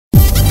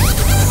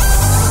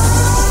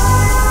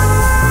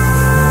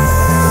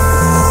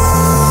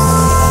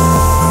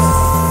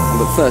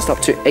first,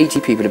 up to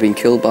 80 people have been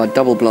killed by a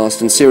double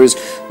blast in Syria's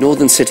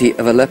northern city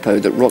of Aleppo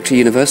that rocked a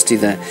university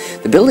there.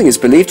 The building is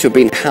believed to have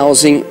been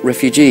housing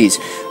refugees.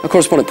 Our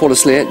correspondent Paula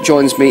Sleer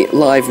joins me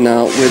live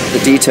now with the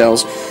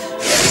details.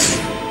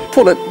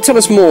 Paula, tell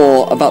us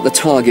more about the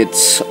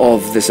targets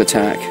of this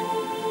attack.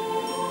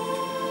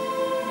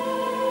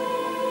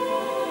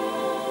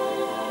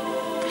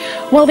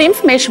 Well, the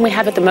information we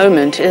have at the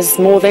moment is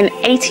more than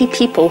 80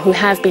 people who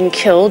have been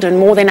killed and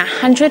more than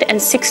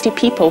 160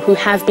 people who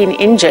have been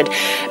injured.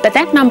 But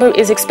that number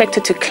is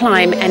expected to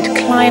climb and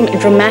climb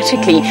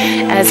dramatically,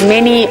 as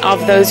many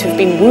of those who've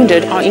been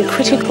wounded are in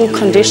critical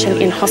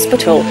condition in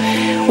hospital.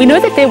 We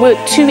know that there were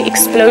 2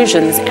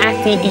 explosions at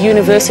the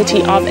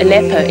University of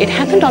Aleppo. It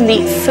happened on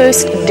the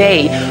first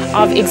day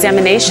of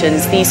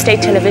examinations. The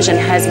state television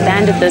has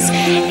banded this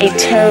a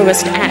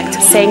terrorist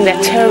act, saying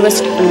that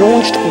terrorists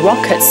launched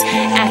rockets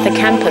at the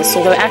campus,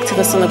 although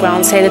activists on the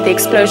ground say that the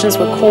explosions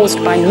were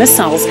caused by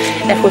missiles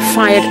that were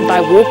fired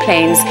by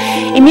warplanes.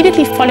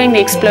 Immediately following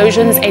the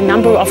explosions, a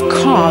number of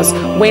cars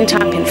went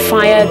up in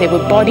fire. There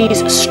were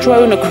bodies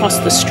strewn across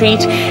the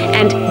street,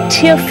 and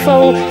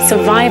tearful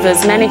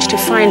survivors managed to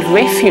find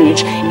refuge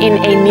in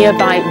a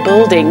nearby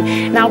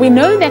building. Now, we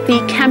know that the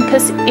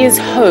campus is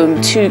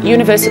home to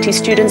university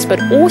students,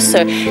 but also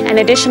an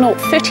additional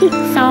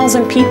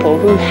 30,000 people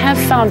who have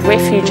found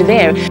refuge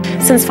there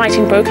since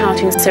fighting broke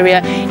out in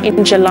Syria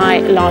in July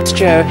last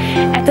year.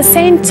 At the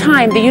same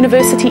time, the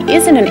university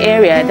is in an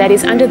area that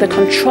is under the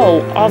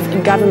control of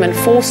government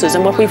forces,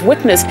 and what we've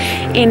witnessed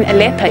in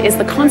Aleppo is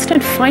the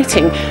constant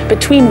fighting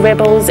between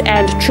rebels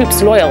and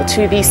troops loyal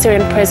to the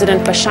Syrian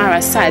President Bashar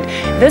Assad.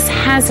 This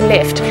has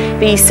left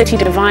the city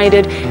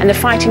divided, and the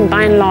fighting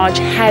by and large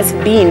has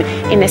been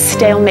in a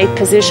stalemate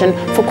position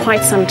for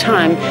quite some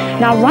time.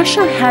 Now,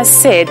 Russia has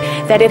said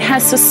that it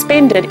has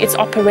suspended its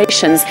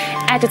operations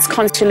at its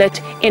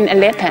consulate in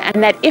Aleppo,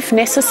 and that if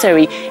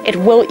necessary it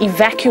will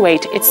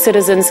evacuate its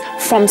citizens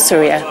from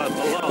Syria.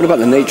 What about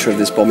the nature of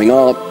this bombing?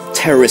 Are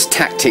terrorist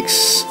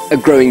tactics a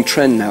growing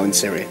trend now in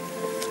Syria?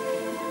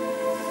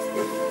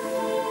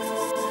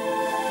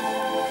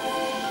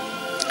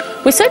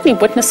 We're certainly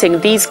witnessing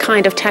these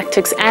kind of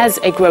tactics as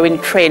a growing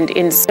trend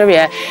in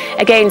Syria.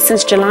 Again,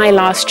 since July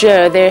last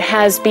year, there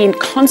has been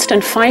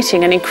constant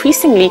fighting, and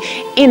increasingly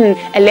in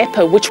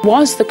Aleppo, which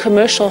was the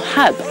commercial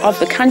hub of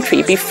the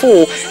country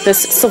before this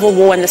civil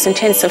war and this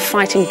intensive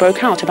fighting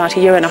broke out about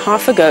 1.5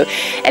 years ago.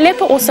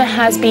 Aleppo also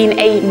has been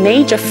a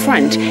major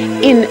front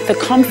in the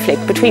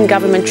conflict between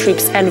government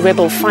troops and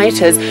rebel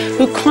fighters,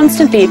 who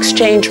constantly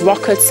exchange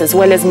rockets as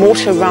well as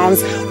mortar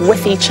rounds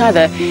with each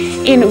other.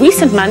 In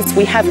recent months,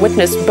 we have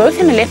witnessed both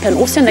in Aleppo and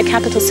also in the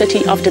capital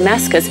city of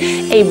Damascus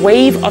a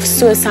wave of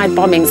suicide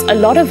bombings, a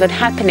lot of it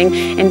happening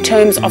in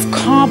terms of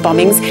car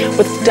bombings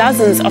with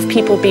dozens of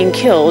people being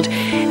killed.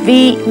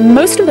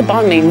 Most of the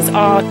bombings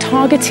are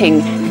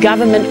targeting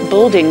government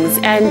buildings,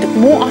 and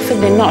more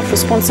often than not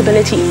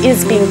responsibility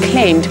is being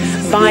claimed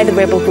by the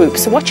rebel group.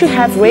 So what you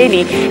have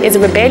really is a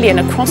rebellion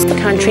across the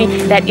country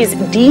that is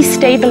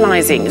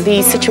destabilizing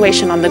the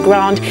situation on the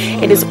ground.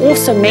 It is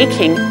also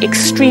making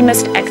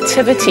extremist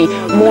activity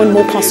more and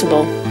more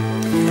possible.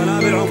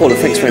 Paula,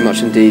 thanks very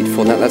much indeed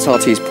for that. That's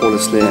RT's Paula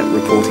Sleer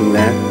reporting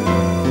there.